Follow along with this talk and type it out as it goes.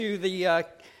To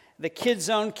the Kids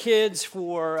Zone kids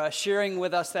for sharing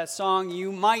with us that song.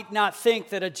 You might not think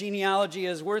that a genealogy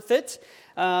is worth it,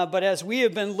 but as we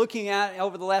have been looking at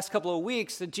over the last couple of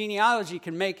weeks, the genealogy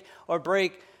can make or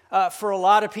break for a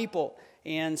lot of people.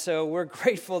 And so we're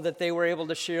grateful that they were able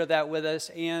to share that with us,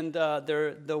 and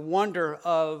the wonder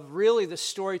of really the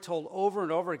story told over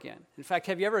and over again. In fact,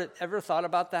 have you ever thought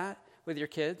about that with your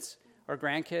kids or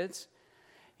grandkids?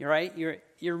 You're right.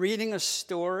 You're reading a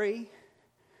story.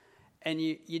 And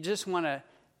you just want to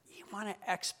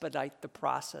expedite the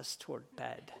process toward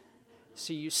bed.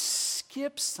 So you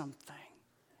skip something.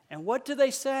 And what do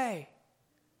they say?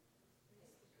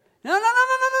 No,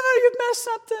 you've missed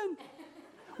something.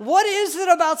 What is it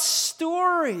about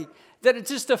story that it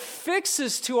just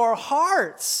affixes to our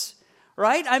hearts,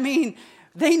 right? I mean,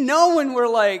 they know when we're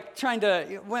like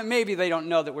maybe they don't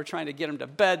know that we're trying to get them to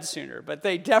bed sooner, but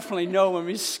they definitely know when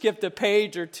we skipped a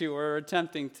page or two or are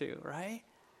attempting to, right?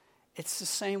 It's the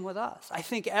same with us. I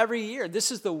think every year,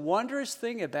 this is the wondrous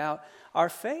thing about our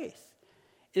faith,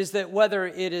 is that whether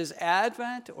it is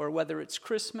Advent or whether it's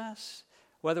Christmas,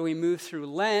 whether we move through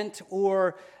Lent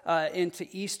or into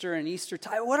Easter and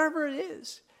Eastertide, whatever it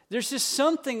is, there's just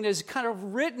something that's kind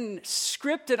of written,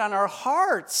 scripted on our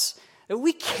hearts that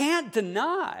we can't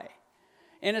deny.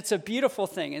 And it's a beautiful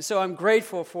thing. And so I'm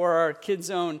grateful for our Kids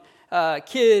Zone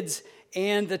kids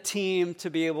and the team to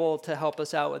be able to help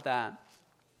us out with that.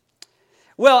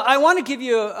 Well, I want to give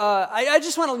you, I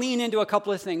just want to lean into a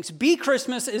couple of things. Be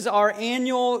Christmas is our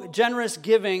annual generous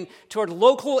giving toward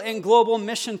local and global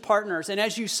mission partners. And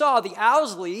as you saw, the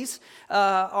Owsleys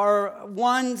are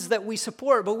ones that we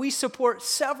support, but we support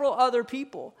several other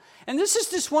people. And this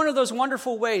is just one of those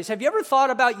wonderful ways. Have you ever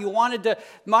thought about you wanted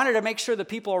to make sure that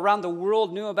people around the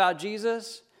world knew about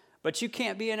Jesus, but you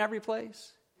can't be in every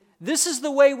place? This is the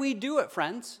way we do it,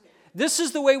 friends. This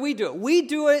is the way we do it. We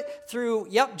do it through,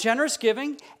 generous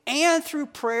giving and through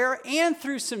prayer and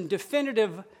through some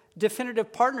definitive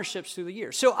partnerships through the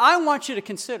year. So I want you to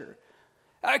consider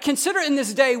in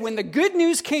this day when the good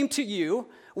news came to you,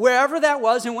 wherever that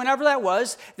was and whenever that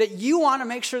was, that you want to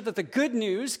make sure that the good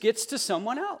news gets to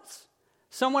someone else,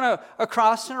 someone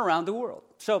across and around the world.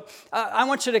 So I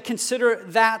want you to consider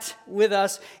that with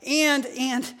us. And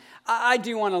I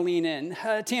do want to lean in.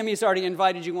 Tammy's already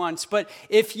invited you once, but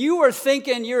if you were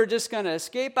thinking you're just going to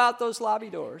escape out those lobby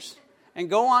doors and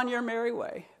go on your merry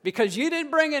way because you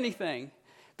didn't bring anything,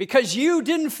 because you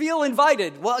didn't feel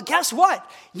invited, well, guess what?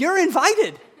 You're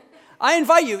invited. I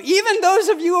invite you. Even those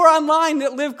of you who are online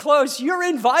that live close, you're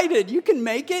invited. You can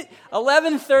make it.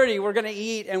 11:30, we're going to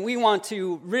eat, and we want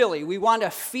to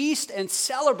feast and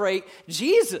celebrate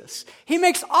Jesus. He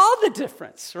makes all the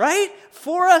difference, right?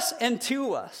 For us and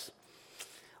to us.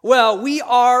 Well, we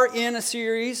are in a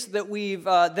series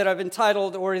that I've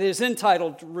entitled, or it is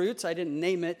entitled Roots. I didn't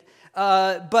name it,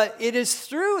 but it is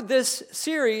through this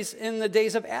series in the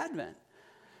days of Advent.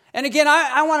 And again,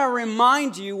 I want to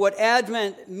remind you what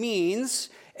Advent means.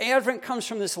 Advent comes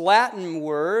from this Latin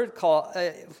word called,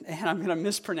 and I'm going to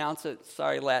mispronounce it,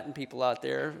 sorry Latin people out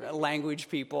there, language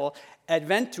people,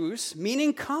 adventus,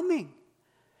 meaning coming.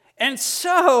 And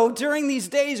so, during these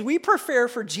days, we prepare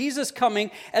for Jesus'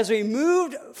 coming as we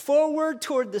moved forward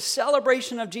toward the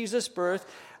celebration of Jesus' birth.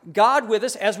 God with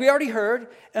us, as we already heard,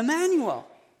 Emmanuel.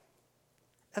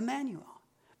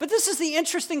 But this is the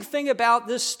interesting thing about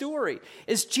this story,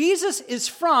 is Jesus is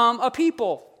from a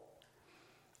people.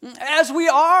 As we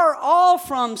are all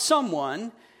from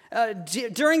someone,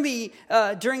 during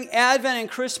Advent and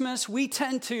Christmas, we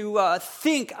tend to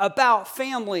think about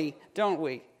family, don't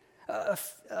we?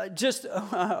 Just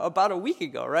about a week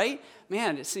ago, right?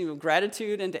 Man, it seemed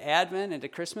gratitude into Advent, into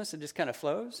Christmas, it just kind of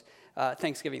flows.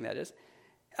 Thanksgiving, that is.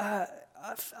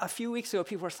 A few weeks ago,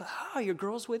 people were like, oh, your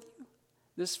girl's with you?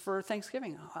 This for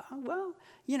Thanksgiving. Well,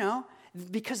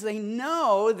 because they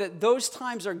know that those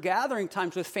times are gathering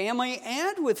times with family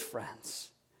and with friends.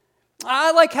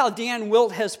 I like how Dan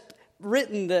Wilt has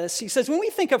written this. He says, when we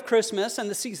think of Christmas and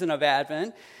the season of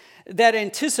Advent that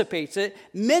anticipates it,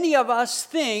 many of us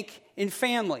think in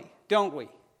family, don't we?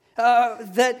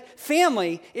 That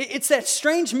family, it's that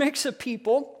strange mix of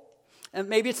people. And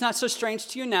maybe it's not so strange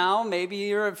to you now. Maybe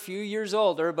you're a few years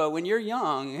older, but when you're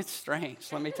young, it's strange,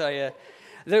 let me tell you.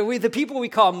 The people we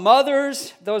call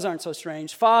mothers, those aren't so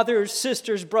strange. Fathers,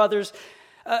 sisters, brothers,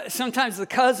 sometimes the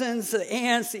cousins, the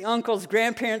aunts, the uncles,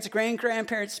 grandparents,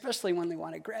 great-grandparents, especially when they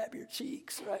want to grab your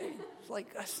cheeks, right? It's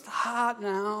like, stop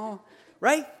now,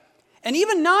 right? And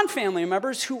even non-family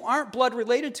members who aren't blood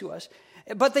related to us,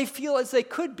 but they feel as they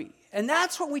could be. And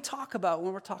that's what we talk about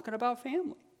when we're talking about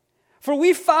family. For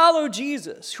we follow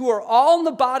Jesus, who are all in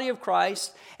the body of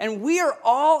Christ, and we are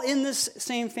all in this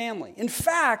same family. In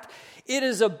fact, it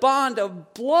is a bond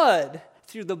of blood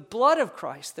through the blood of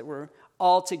Christ that we're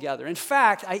all together. In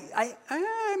fact,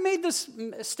 I made this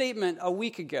statement a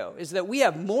week ago, is that we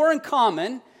have more in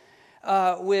common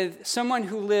with someone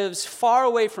who lives far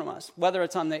away from us, whether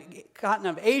it's on the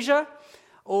continent of Asia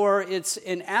or it's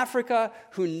in Africa,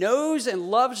 who knows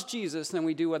and loves Jesus than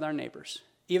we do with our neighbors,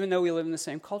 even though we live in the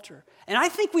same culture. And I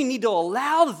think we need to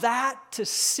allow that to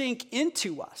sink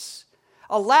into us.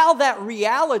 Allow that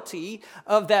reality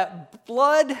of that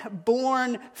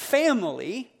blood-born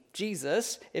family,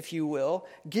 Jesus, if you will,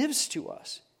 gives to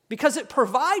us. Because it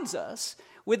provides us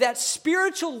with that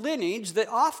spiritual lineage that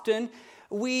often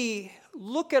we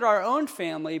look at our own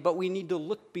family, but we need to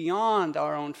look beyond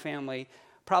our own family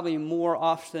probably more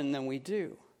often than we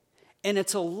do. And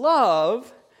it's a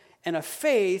love and a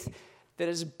faith that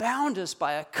has bound us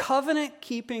by a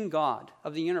covenant-keeping God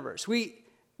of the universe. We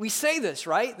say this,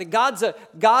 right? That God's a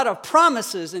God of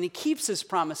promises, and he keeps his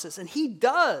promises, and he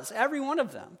does, every one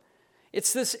of them.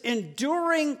 It's this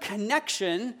enduring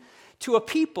connection to a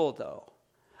people, though,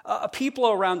 a people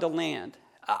around a land.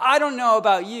 I don't know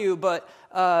about you, but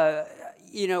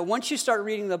once you start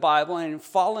reading the Bible and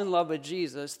fall in love with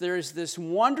Jesus, there's this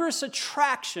wondrous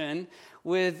attraction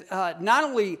with not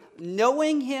only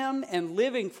knowing him and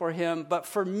living for him, but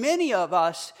for many of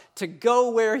us to go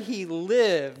where he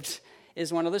lived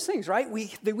is one of those things, right?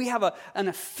 We have an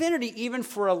affinity even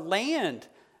for a land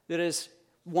that is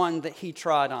one that he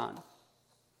trod on.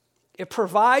 It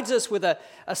provides us with a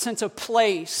sense of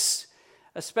place,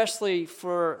 especially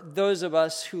for those of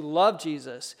us who love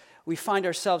Jesus. We find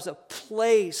ourselves a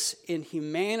place in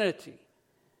humanity,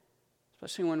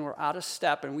 especially when we're out of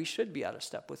step, and we should be out of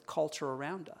step with culture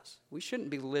around us. We shouldn't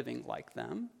be living like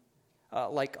them,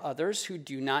 like others who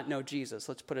do not know Jesus.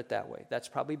 Let's put it that way. That's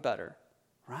probably better,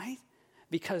 right?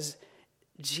 Because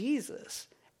Jesus,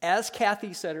 as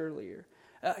Kathy said earlier,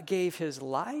 gave his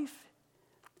life,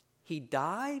 he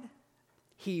died,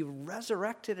 he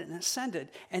resurrected and ascended,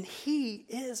 and he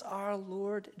is our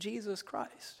Lord Jesus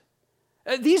Christ.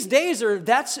 These days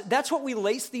that's what we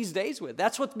lace these days with.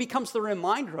 That's what becomes the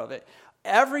reminder of it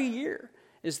every year,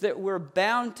 is that we're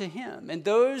bound to him. And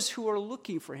those who are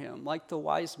looking for him, like the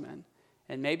wise men,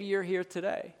 and maybe you're here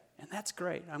today, and that's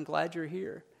great, I'm glad you're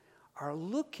here, are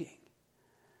looking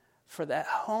for that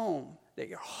home that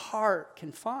your heart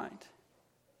can find.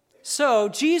 So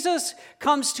Jesus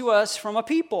comes to us from a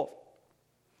people,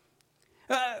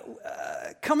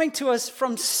 coming to us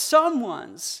from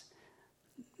someone's.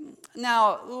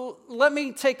 Now, let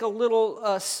me take a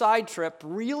little side trip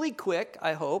really quick,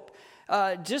 I hope,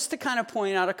 just to kind of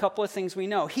point out a couple of things we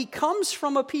know. He comes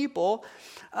from a people,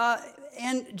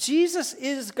 and Jesus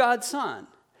is God's son.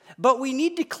 But we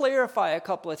need to clarify a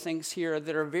couple of things here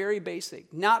that are very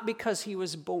basic. Not because he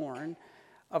was born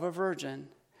of a virgin,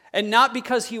 and not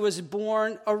because he was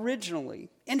born originally.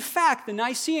 In fact, the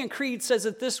Nicene Creed says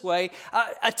it this way,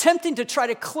 attempting to try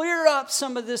to clear up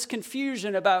some of this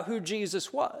confusion about who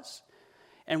Jesus was.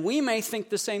 And we may think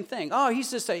the same thing. Oh,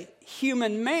 he's just a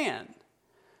human man.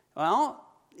 Well,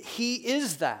 he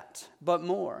is that, but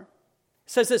more.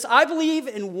 It says this, I believe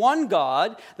in one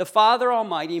God, the Father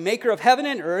Almighty, maker of heaven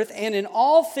and earth, and in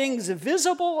all things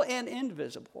visible and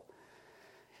invisible.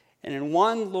 And in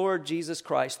one Lord Jesus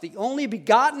Christ, the only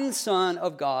begotten Son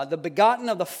of God, the begotten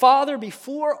of the Father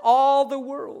before all the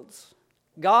worlds.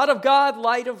 God of God,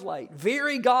 light of light,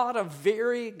 very God of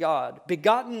very God,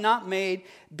 begotten, not made,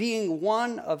 being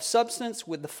one of substance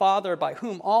with the Father, by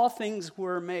whom all things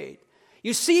were made.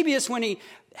 Eusebius, when he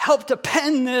helped to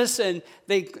pen this and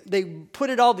they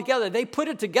put it all together, they put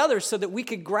it together so that we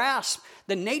could grasp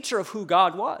the nature of who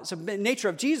God was, the nature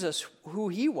of Jesus, who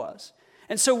he was.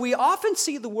 And so we often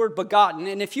see the word begotten,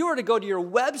 and if you were to go to your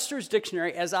Webster's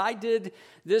Dictionary, as I did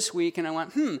this week, and I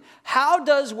went, how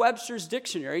does Webster's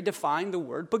Dictionary define the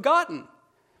word begotten?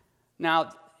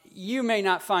 Now, you may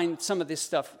not find some of this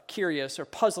stuff curious or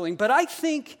puzzling, but I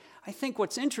think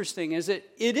what's interesting is that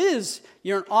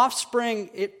you're an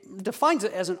offspring. It defines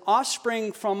it as an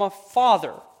offspring from a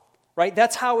father, right?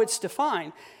 That's how it's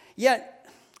defined. Yet,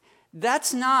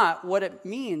 that's not what it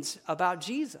means about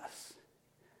Jesus.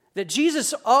 That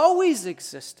Jesus always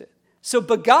existed. So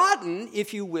begotten,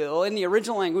 if you will, in the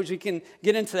original language, we can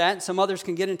get into that, and some others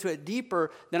can get into it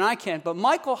deeper than I can. But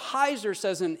Michael Heiser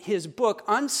says in his book,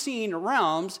 Unseen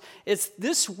Realms, it's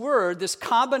this word, this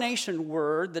combination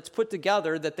word that's put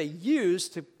together that they use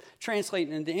to translate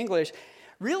into English,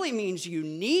 really means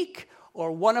unique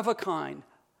or one of a kind.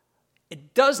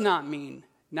 It does not mean,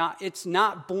 it's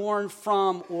not born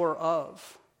from or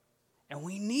of. And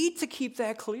we need to keep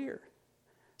that clear.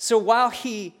 So while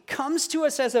he comes to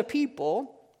us as a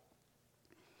people,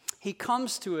 he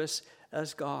comes to us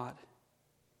as God.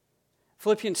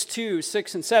 Philippians 2,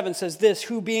 6 and 7 says this,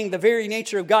 who being the very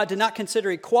nature of God did not consider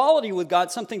equality with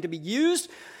God something to be used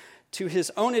to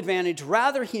his own advantage.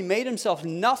 Rather, he made himself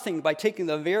nothing by taking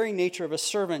the very nature of a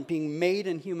servant, being made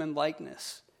in human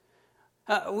likeness.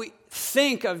 We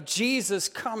think of Jesus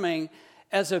coming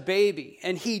as a baby,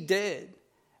 and he did.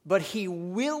 But he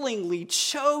willingly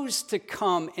chose to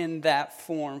come in that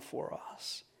form for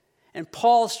us. And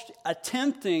Paul's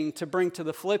attempting to bring to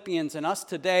the Philippians and us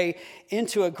today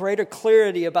into a greater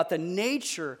clarity about the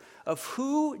nature of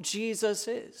who Jesus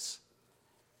is.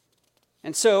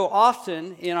 And so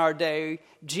often in our day,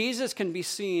 Jesus can be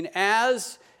seen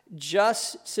as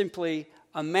just simply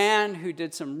a man who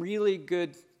did some really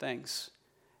good things,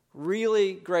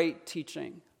 really great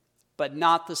teaching, but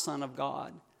not the Son of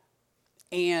God,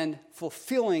 and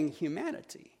fulfilling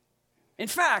humanity. In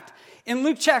fact, in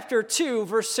Luke chapter 2,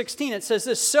 verse 16, it says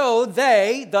this, so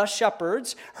they, the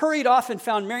shepherds, hurried off and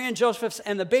found Mary and Joseph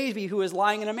and the baby who was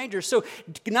lying in a manger. So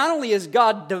not only is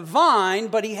God divine,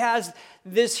 but he has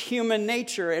this human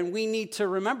nature, and we need to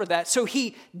remember that. So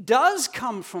he does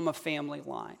come from a family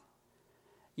line,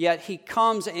 yet he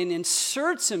comes and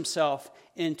inserts himself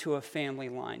into a family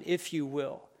line, if you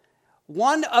will.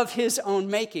 One of his own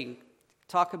making.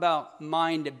 Talk about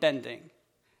mind bending,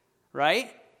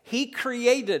 right? He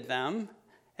created them,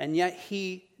 and yet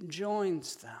he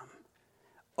joins them.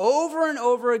 Over and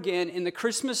over again in the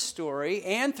Christmas story,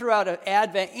 and throughout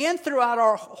Advent, and throughout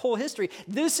our whole history,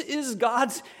 this is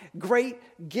God's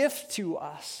great gift to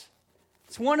us.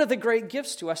 It's one of the great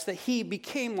gifts to us that he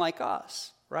became like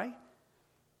us, right?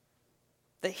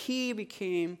 That he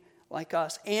became like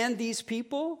us. And these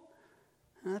people,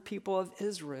 the people of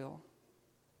Israel.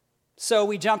 So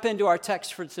we jump into our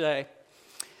text for today.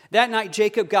 That night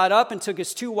Jacob got up and took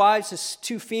his 2 wives, his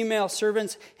 2 female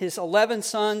servants, his 11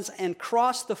 sons, and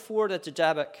crossed the ford at the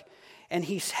Jabbok. And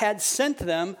he had sent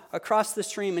them across the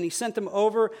stream, and he sent them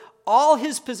over all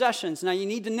his possessions. Now you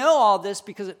need to know all this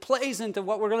because it plays into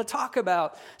what we're going to talk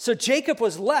about. So Jacob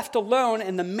was left alone,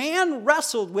 and the man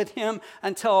wrestled with him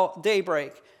until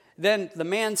daybreak. Then the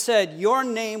man said, your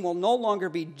name will no longer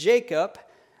be Jacob,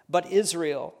 but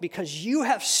Israel, because you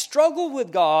have struggled with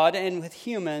God and with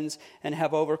humans and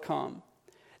have overcome.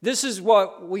 This is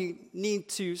what we need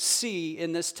to see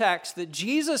in this text, that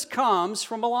Jesus comes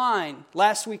from a line.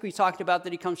 Last week we talked about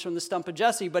that he comes from the stump of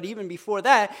Jesse, but even before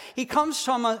that, he comes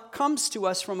to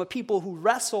us from a people who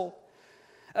wrestle.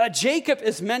 Jacob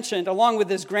is mentioned along with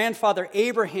his grandfather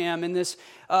Abraham in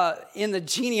the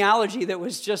genealogy that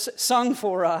was just sung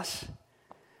for us.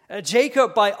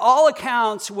 Jacob, by all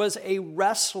accounts, was a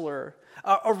wrestler,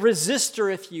 a resistor,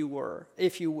 if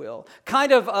you will,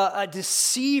 kind of a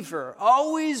deceiver,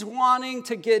 always wanting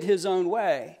to get his own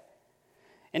way.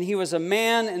 And he was a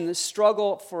man in the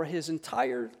struggle for his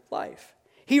entire life.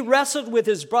 He wrestled with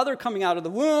his brother coming out of the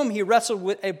womb. He wrestled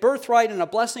with a birthright and a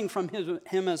blessing from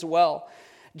him as well.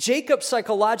 Jacob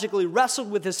psychologically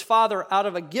wrestled with his father out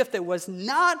of a gift that was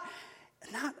not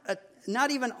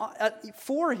even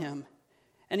for him.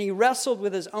 And he wrestled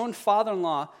with his own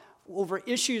father-in-law over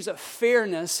issues of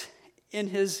fairness in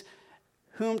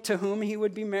to whom he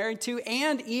would be married to,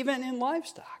 and even in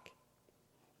livestock.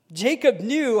 Jacob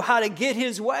knew how to get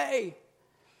his way.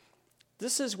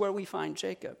 This is where we find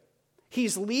Jacob.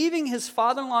 He's leaving his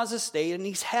father-in-law's estate, and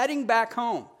he's heading back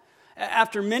home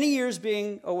after many years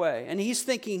being away. And he's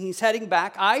thinking he's heading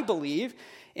back, I believe,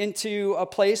 into a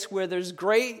place where there's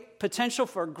great potential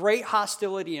for great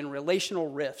hostility and relational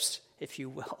rifts, if you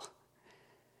will.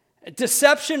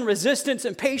 Deception, resistance,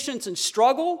 impatience, and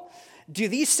struggle. Do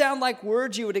these sound like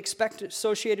words you would expect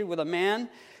associated with a man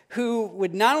who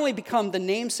would not only become the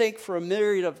namesake for a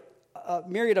myriad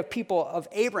of people of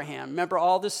Abraham, remember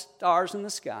all the stars in the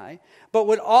sky, but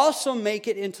would also make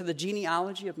it into the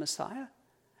genealogy of Messiah?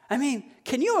 I mean,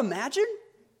 can you imagine?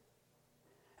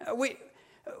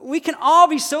 We can all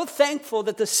be so thankful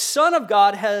that the Son of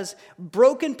God has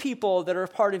broken people that are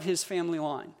part of his family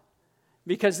line.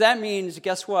 Because that means,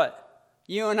 guess what?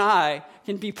 You and I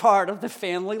can be part of the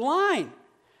family line.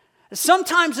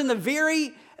 Sometimes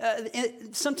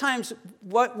sometimes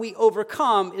what we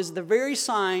overcome is the very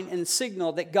sign and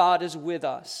signal that God is with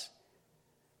us.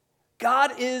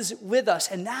 God is with us,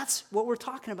 and that's what we're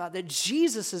talking about, that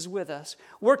Jesus is with us,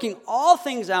 working all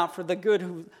things out for the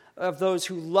good of those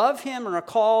who love him and are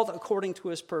called according to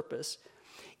his purpose.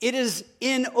 It is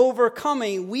in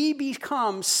overcoming we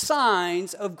become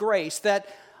signs of grace, that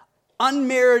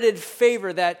unmerited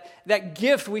favor, that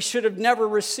gift we should have never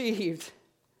received.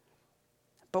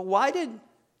 But why did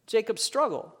Jacob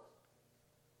struggle?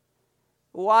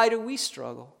 Why do we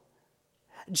struggle?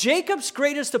 Jacob's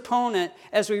greatest opponent,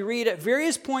 as we read at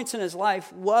various points in his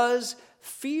life, was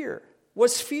fear.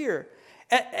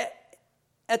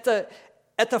 At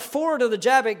the ford of the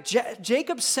Jabbok,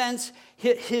 Jacob sends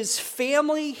his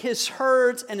family, his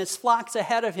herds, and his flocks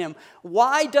ahead of him.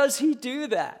 Why does he do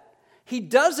that? He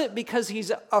does it because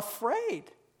he's afraid.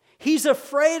 He's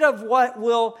afraid of what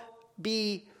will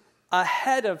be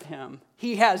ahead of him.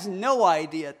 He has no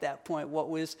idea at that point what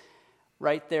was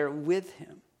right there with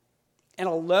him. And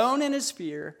alone in his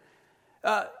fear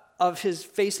of his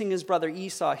facing his brother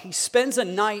Esau, he spends a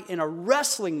night in a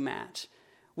wrestling match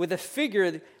with a figure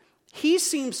that he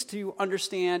seems to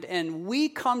understand, and we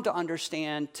come to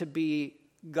understand to be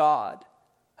God.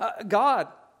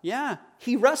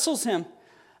 He wrestles him.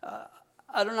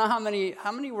 I don't know how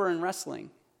many were in wrestling.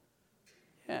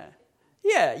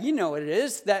 Yeah, you know what it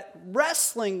is, that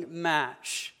wrestling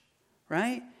match,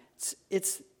 right?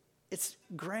 It's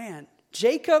grand.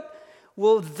 Jacob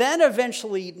will then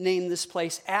eventually name this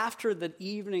place after the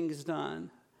evening's done,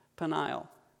 Peniel,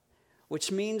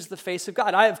 which means the face of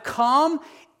God. I have come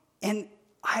and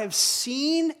I have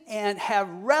seen and have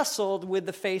wrestled with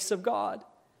the face of God.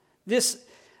 This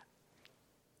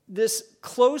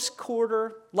close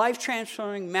quarter,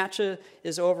 life-transforming match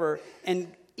is over,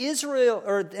 and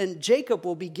Jacob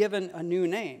will be given a new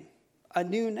name.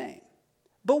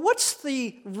 But what's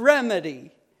the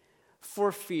remedy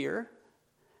for fear?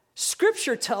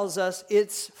 Scripture tells us in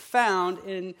 1 John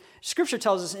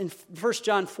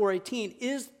 4:18,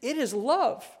 it is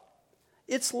love.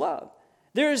 It's love.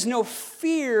 There is no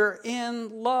fear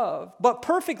in love, but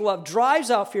perfect love drives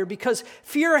out fear, because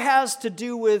fear has to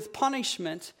do with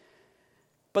punishment,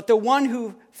 but the one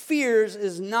who fears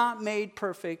is not made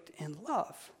perfect in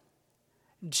love.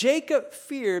 Jacob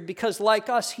feared because, like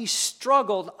us, he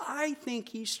struggled. I think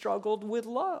he struggled with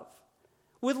love.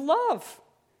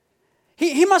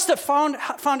 He must have found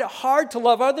it hard to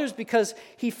love others because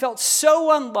he felt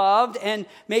so unloved and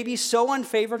maybe so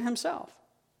unfavored himself.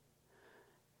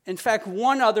 In fact,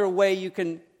 one other way you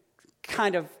can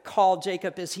kind of call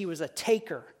Jacob is he was a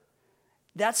taker.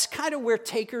 That's kind of where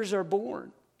takers are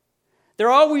born.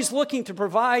 They're always looking to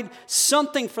provide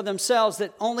something for themselves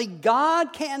that only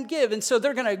God can give. And so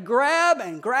they're going to grab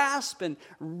and grasp and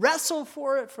wrestle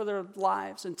for it for their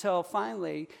lives until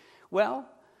finally, well,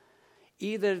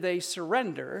 either they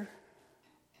surrender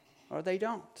or they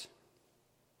don't.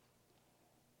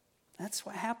 That's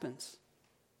what happens.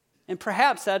 And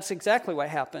perhaps that's exactly what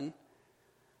happened.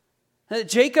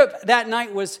 Jacob that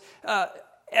night was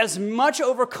as much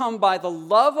overcome by the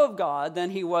love of God than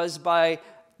he was by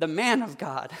the man of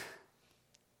God.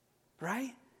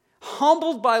 Right?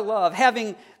 Humbled by love,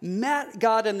 having met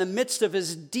God in the midst of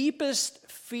his deepest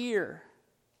fear.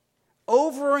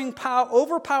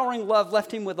 Overpowering love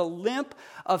left him with a limp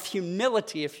of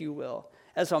humility, if you will,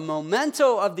 as a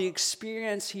memento of the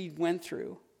experience he went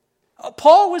through.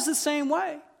 Paul was the same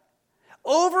way.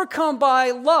 Overcome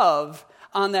by love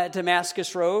on that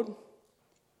Damascus road.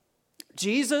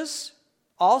 Jesus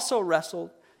also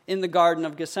wrestled in the Garden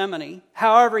of Gethsemane.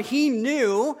 However, he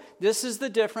knew, this is the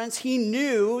difference, he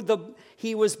knew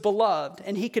he was beloved,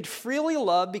 and he could freely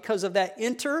love because of that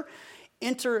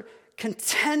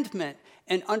contentment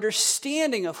and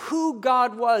understanding of who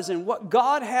God was and what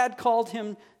God had called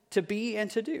him to be and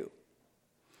to do.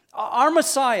 Our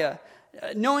Messiah,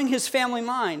 knowing his family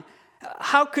mind,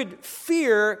 how could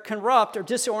fear corrupt or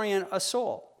disorient a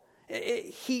soul?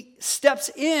 He steps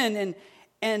in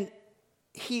and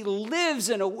he lives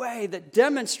in a way that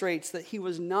demonstrates that he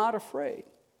was not afraid.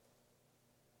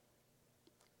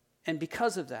 And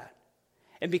because of that,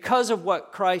 and because of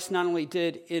what Christ not only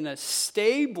did in a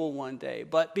stable one day,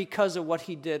 but because of what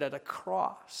he did at a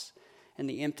cross and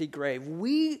the empty grave,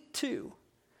 we too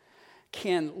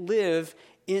can live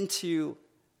into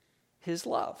his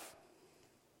love.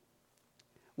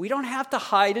 We don't have to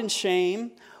hide in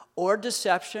shame or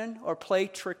deception or play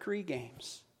trickery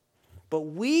games, but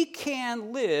we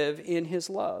can live in his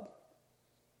love.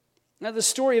 Now, the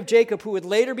story of Jacob, who would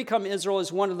later become Israel,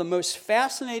 is one of the most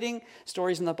fascinating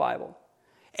stories in the Bible.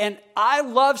 And I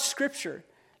love Scripture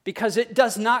because it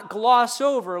does not gloss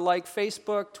over like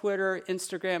Facebook, Twitter,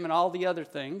 Instagram, and all the other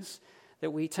things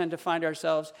that we tend to find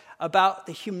ourselves about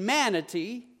the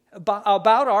humanity,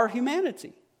 about our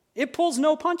humanity. It pulls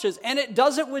no punches, and it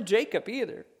doesn't with Jacob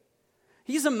either.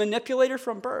 He's a manipulator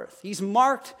from birth. He's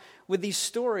marked with these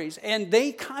stories, and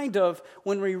they kind of,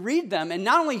 when we read them, and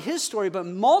not only his story, but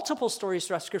multiple stories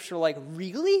throughout Scripture, like,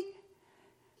 really?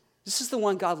 This is the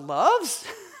one God loves?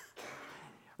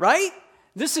 Right?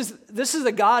 This is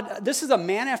a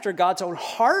man after God's own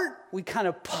heart. We kind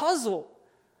of puzzle.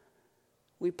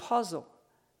 We puzzle.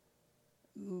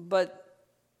 But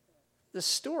the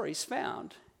story's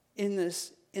found in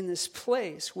this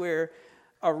place where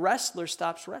a wrestler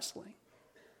stops wrestling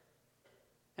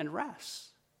and rests,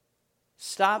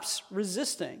 stops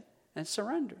resisting and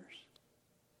surrenders.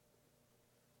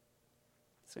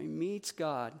 So he meets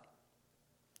God.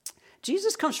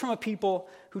 Jesus comes from a people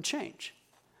who change.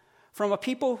 From a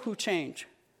people who change.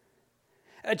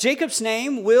 Jacob's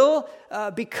name will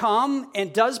become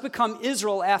and does become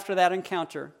Israel after that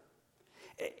encounter.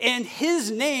 And his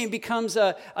name becomes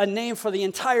a name for the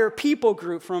entire people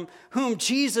group from whom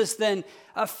Jesus then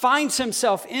finds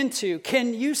himself into.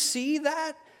 Can you see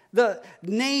that? The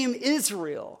name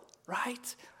Israel,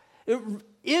 right?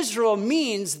 Israel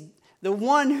means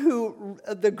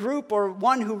the group or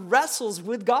one who wrestles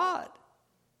with God.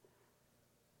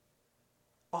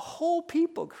 A whole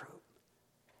people group,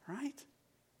 right?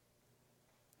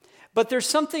 But there's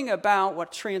something about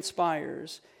what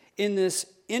transpires in this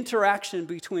interaction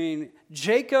between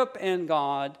Jacob and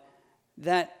God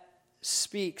that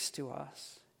speaks to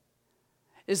us.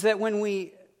 Is that when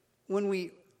we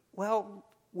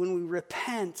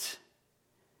repent,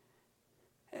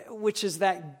 which is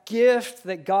that gift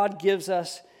that God gives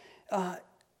us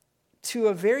to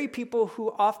a very people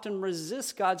who often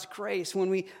resist God's grace, when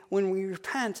we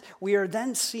repent, we are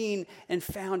then seen and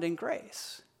found in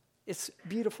grace. It's a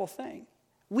beautiful thing.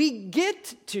 We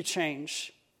get to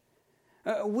change.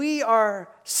 We are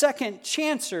second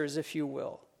chancers, if you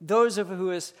will. Those of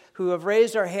who have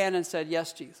raised our hand and said,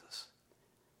 yes, Jesus.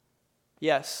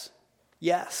 Yes.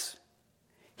 Yes.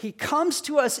 He comes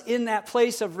to us in that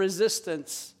place of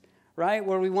resistance, right?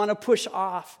 Where we want to push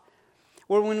off.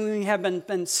 Where when we have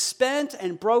been spent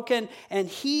and broken, and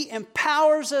he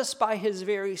empowers us by his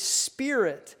very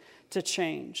spirit to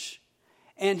change.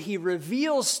 And he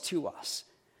reveals to us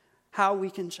how we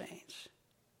can change.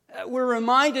 We're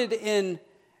reminded in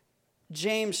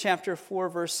James chapter 4,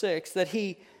 verse 6, that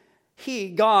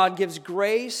God, gives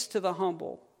grace to the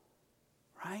humble,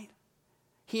 right?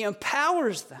 He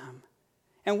empowers them.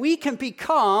 And we can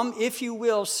become, if you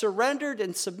will, surrendered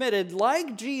and submitted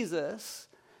like Jesus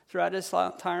throughout his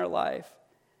entire life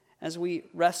as we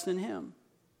rest in him.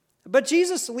 But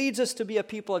Jesus leads us to be a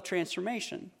people of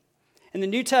transformation. In the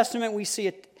New Testament, we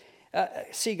see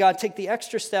God take the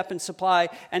extra step and supply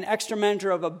an extra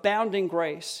measure of abounding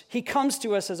grace. He comes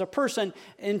to us as a person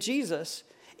in Jesus,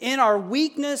 in our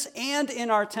weakness and in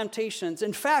our temptations.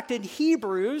 In fact, in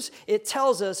Hebrews, it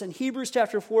tells us in Hebrews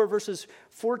chapter 4, verses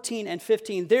 14 and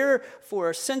 15,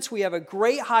 therefore, since we have a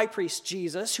great high priest,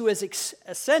 Jesus, who has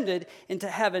ascended into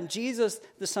heaven, Jesus,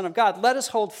 the Son of God, let us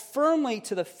hold firmly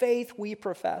to the faith we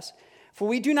profess. For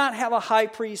we do not have a high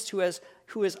priest who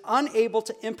is unable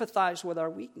to empathize with our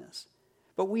weakness,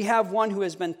 but we have one who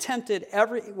has been tempted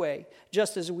every way,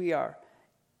 just as we are,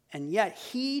 and yet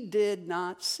he did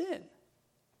not sin.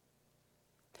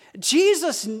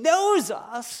 Jesus knows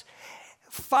us,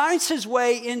 finds his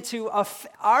way into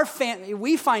our family.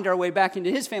 We find our way back into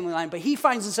his family line, but he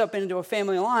finds us up into a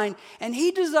family line, and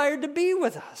he desired to be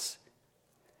with us.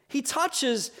 He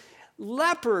touches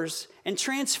lepers and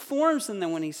transforms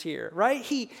them when he's here, right?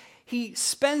 He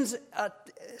spends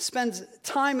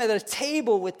time at a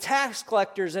table with tax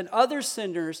collectors and other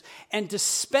sinners and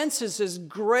dispenses his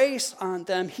grace on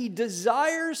them. He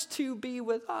desires to be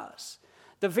with us,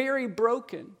 the very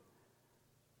broken.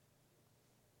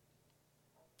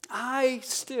 I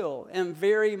still am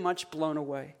very much blown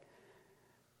away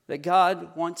that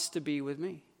God wants to be with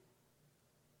me.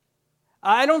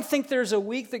 I don't think there's a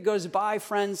week that goes by,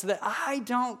 friends, that I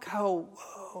don't go,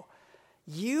 whoa,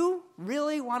 you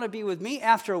really want to be with me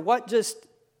after what just,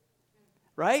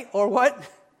 right? Or what?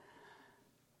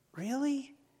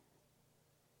 Really?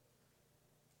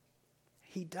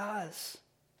 He does.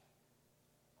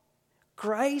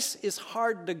 Grace is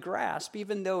hard to grasp,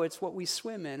 even though it's what we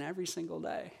swim in every single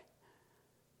day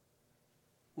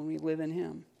when we live in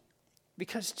him.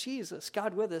 Because Jesus,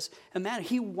 God with us, and man,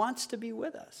 he wants to be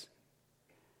with us.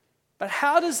 But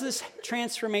how does this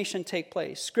transformation take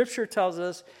place? Scripture tells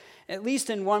us, at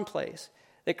least in one place,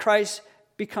 that Christ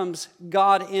becomes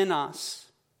God in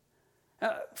us.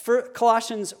 For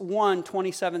Colossians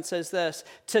 1:27 says this,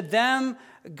 to them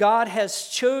God has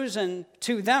chosen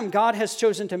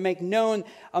to make known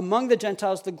among the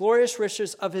Gentiles the glorious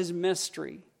riches of his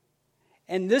mystery.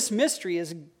 And this mystery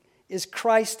is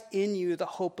Christ in you, the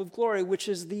hope of glory, which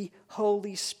is the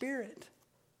Holy Spirit.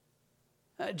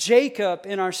 Jacob,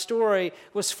 in our story,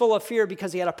 was full of fear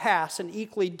because he had a past, an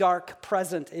equally dark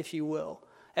present, if you will,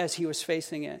 as he was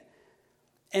facing it.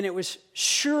 And it was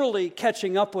surely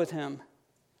catching up with him.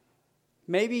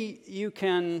 Maybe you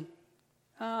can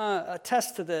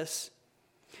attest to this.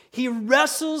 He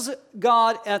wrestles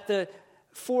God at the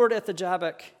ford at the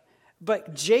Jabbok,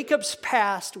 but Jacob's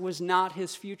past was not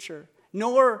his future,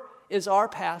 nor is our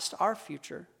past our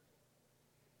future.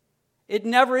 It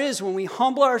never is. When we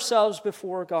humble ourselves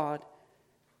before God,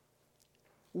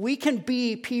 we can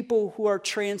be people who are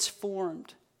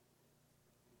transformed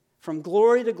from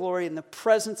glory to glory in the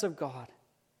presence of God.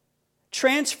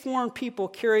 Transformed people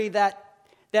carry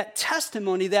that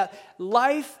testimony, that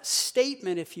life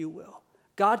statement, if you will.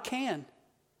 God can.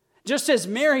 Just as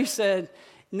Mary said,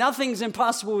 nothing's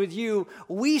impossible with you,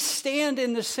 we stand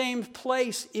in the same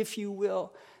place, if you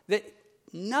will, that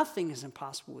nothing is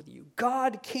impossible with you.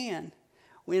 God can.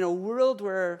 In a world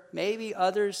where maybe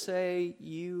others say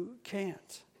you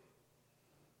can't,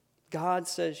 God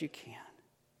says you can.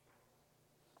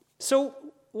 So,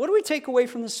 what do we take away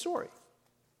from this story?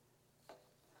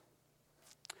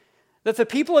 That the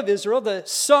people of Israel, the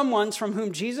someones from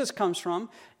whom Jesus comes from,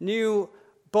 knew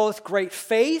both great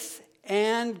faith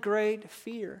and great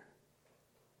fear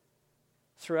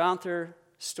throughout their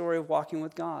story of walking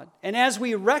with God. And as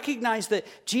we recognize that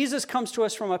Jesus comes to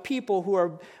us from a people who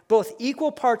are both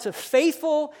equal parts of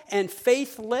faithful and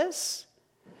faithless,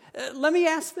 let me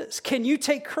ask this. Can you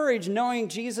take courage knowing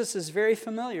Jesus is very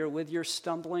familiar with your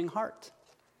stumbling heart?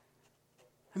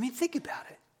 I mean, think about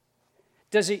it.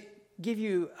 Does it give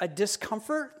you a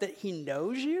discomfort that he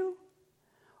knows you?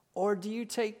 Or do you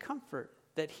take comfort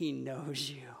that he knows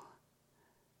you?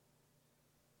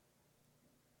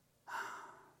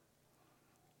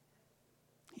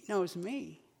 He knows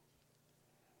me.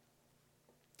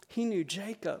 He knew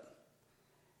Jacob.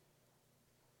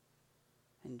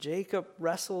 And Jacob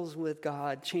wrestles with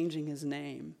God, changing his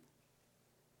name.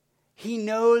 He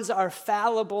knows our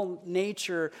fallible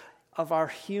nature of our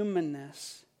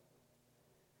humanness.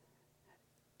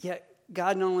 Yet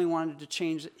God not only wanted to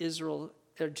change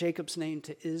Jacob's name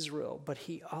to Israel, but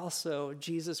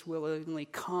Jesus willingly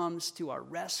comes to our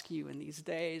rescue in these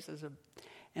days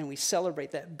and we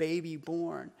celebrate that baby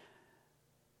born,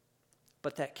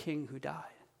 but that king who died.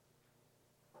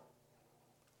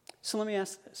 So let me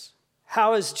ask this.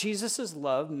 How has Jesus'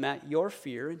 love met your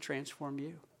fear and transformed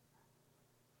you?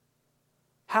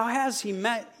 How has he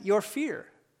met your fear?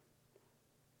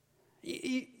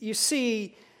 You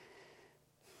see,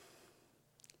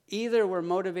 either we're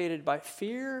motivated by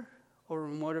fear or we're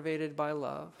motivated by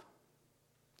love.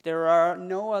 There are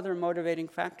no other motivating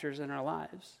factors in our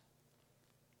lives.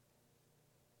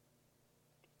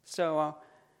 So,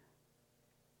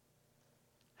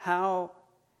 how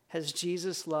has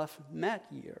Jesus' love met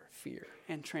your fear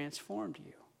and transformed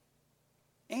you?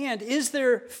 And is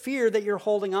there fear that you're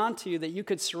holding on to that you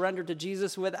could surrender to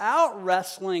Jesus without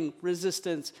wrestling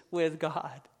resistance with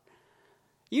God?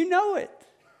 You know it.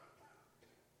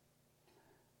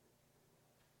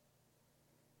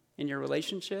 In your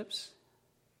relationships,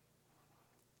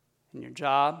 in your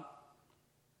job,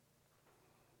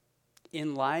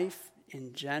 in life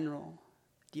in general,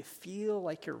 do you feel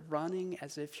like you're running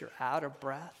as if you're out of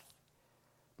breath?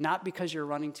 Not because you're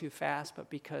running too fast, but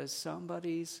because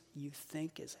somebody's you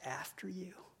think is after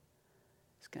you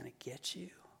is going to get you.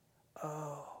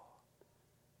 Oh.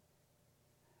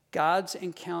 God's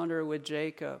encounter with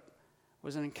Jacob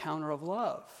was an encounter of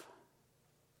love.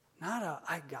 Not a,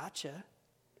 I gotcha.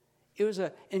 It was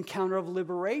an encounter of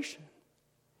liberation.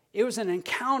 It was an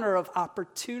encounter of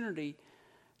opportunity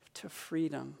to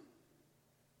freedom.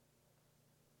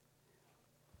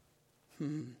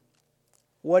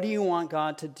 What do you want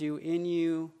God to do in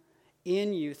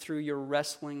you through your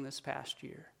wrestling this past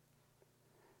year?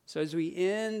 So as we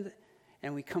end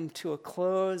and we come to a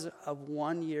close of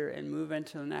 1 year and move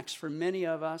into the next, for many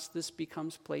of us, this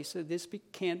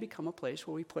can become a place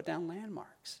where we put down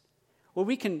landmarks, where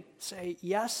we can say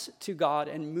yes to God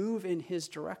and move in his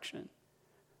direction.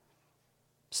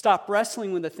 Stop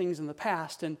wrestling with the things in the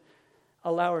past and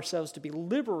allow ourselves to be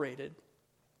liberated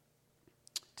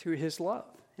to his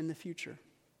love in the future.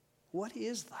 What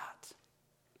is that?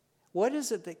 What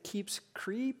is it that keeps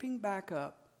creeping back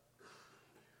up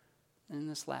in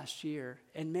this last year?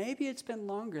 And maybe it's been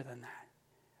longer than that.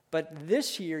 But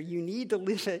this year, you need to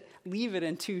leave it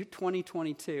into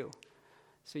 2022.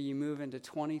 So you move into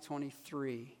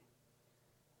 2023,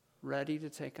 ready to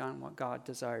take on what God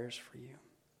desires for you.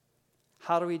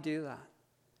 How do we do that?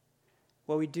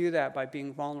 Well, we do that by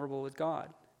being vulnerable with God.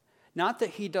 Not that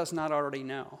he does not already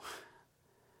know.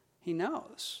 He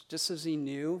knows, just as he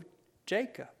knew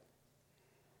Jacob.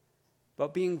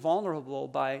 But being vulnerable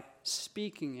by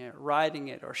speaking it, writing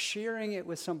it, or sharing it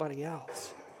with somebody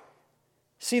else.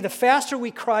 See, the faster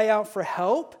we cry out for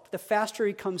help, the faster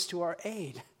he comes to our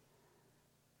aid.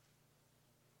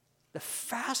 The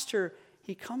faster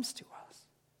he comes to us.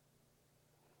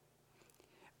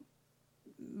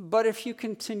 But if you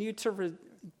continue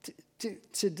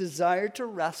to desire to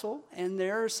wrestle, and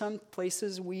there are some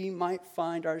places we might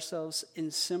find ourselves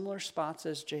in similar spots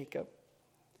as Jacob,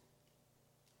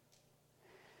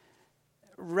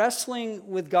 wrestling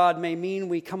with God may mean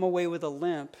we come away with a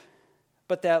limp,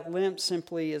 but that limp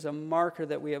simply is a marker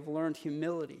that we have learned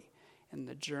humility in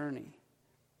the journey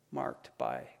marked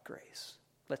by grace.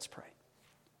 Let's pray.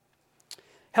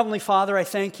 Heavenly Father, I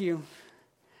thank you.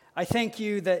 I thank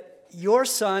you that your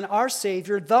Son, our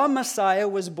Savior, the Messiah,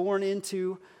 was born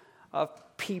into a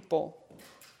people.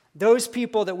 Those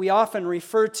people that we often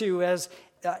refer to as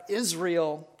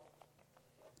Israel.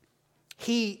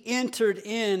 He entered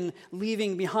in,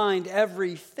 leaving behind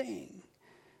everything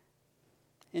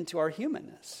into our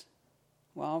humanness,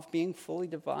 while being fully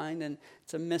divine, and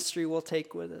it's a mystery we'll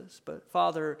take with us. But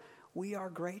Father, we are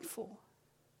grateful.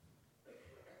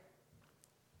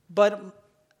 But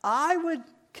I would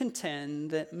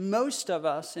contend that most of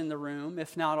us in the room,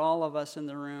 if not all of us in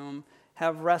the room,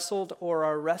 have wrestled or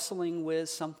are wrestling with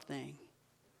something.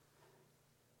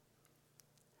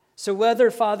 So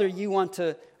whether, Father, you want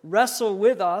to wrestle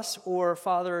with us, or,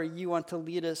 Father, you want to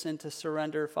lead us into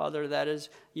surrender, Father, that is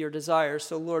your desire.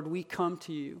 So, Lord, we come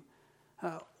to you,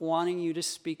 wanting you to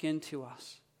speak into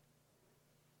us.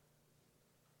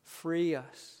 Free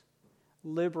us.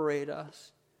 Liberate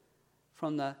us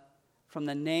from the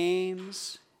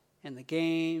names and the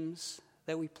games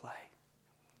that we play.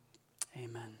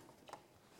 Amen.